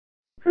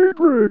Hey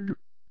Greg,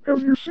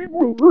 have you seen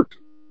Willburt?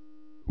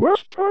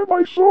 Last time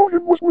I saw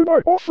him was when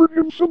I offered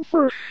him some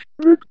fresh,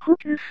 baked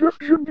cookies Chef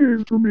Jim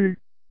gave to me.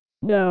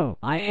 No,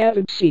 I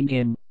haven't seen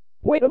him.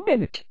 Wait a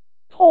minute.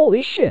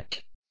 Holy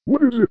shit.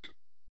 What is it?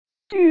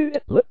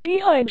 Dude, look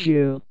behind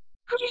you.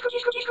 Cookies,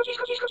 cookies, cookies, cookies,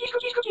 cookies, cookies,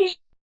 cookies, cookies.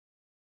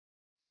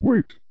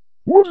 Wait,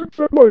 wasn't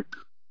that like,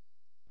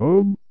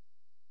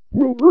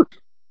 Willburt?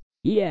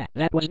 Yeah,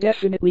 that was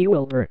definitely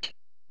Willburt.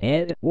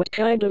 And what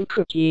kind of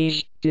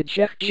cookies did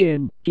Chef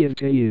Jim give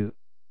to you?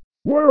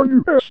 Why are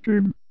you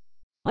asking?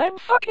 I'm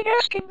fucking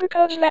asking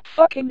because that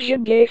fucking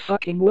Jim gave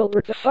fucking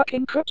Willburt the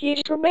fucking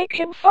cookies to make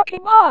him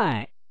fucking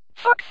high.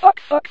 Fuck, fuck,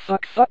 fuck,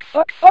 fuck, fuck,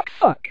 fuck, fuck,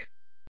 fuck.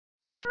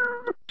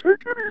 Dude,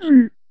 take it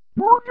easy.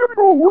 You're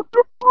getting all worked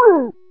up,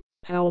 bro.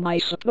 How am I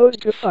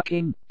supposed to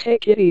fucking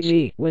take it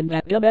easy when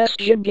that dumbass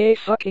Jim gave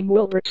fucking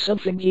Willburt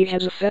something he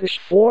has a fetish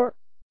for?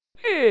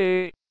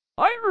 Hey,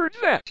 I heard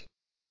that.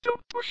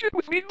 Don't push it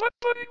with me, hot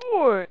buddy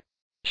boy.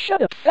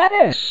 Shut up, fat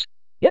ass.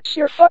 It's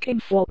your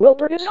fucking fault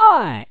Wilbur is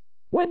high.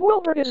 When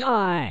Wilbur is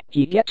high,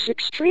 he gets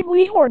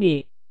extremely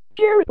horny.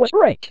 Garrett was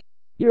right.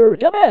 You're a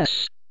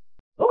dumbass.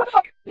 Oh, what the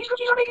fuck? These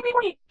cookies are making me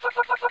horny. Fuck,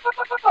 fuck, fuck, fuck, fuck,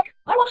 fuck, fuck, fuck.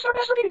 I want to start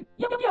masturbating.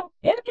 Yum, yum, yum.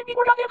 And give me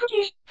more goddamn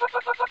cookies. Fuck,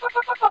 fuck, fuck, fuck, fuck,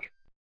 fuck, fuck,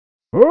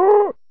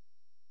 fuck.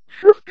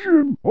 Chef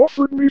Jim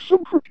offered me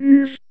some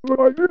cookies, but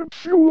I didn't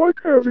feel like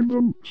having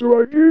them, so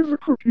I gave the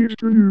cookies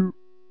to you.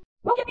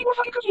 Well, get me more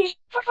fucking cookies.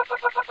 Fuck, fuck, fuck,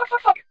 fuck, fuck, fuck,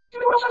 fuck, fuck. Do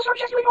me or else I'll start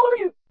ejaculating all over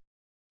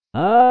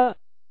you.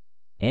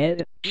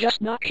 Ed,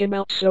 just knock him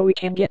out so we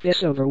can get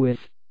this over with.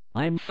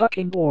 I'm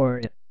fucking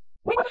bored.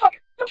 Wait, what the fuck?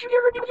 Don't you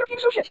dare hurt me with your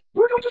penis, oh shit!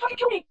 You're going to fucking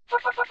kill me!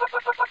 Fuck, fuck, fuck, fuck,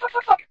 fuck, fuck, fuck, fuck,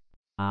 fuck,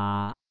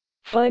 fuck!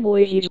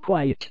 Finally he's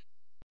quiet.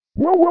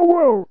 Well, well,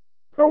 well.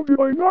 How did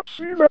I not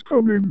see that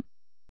coming?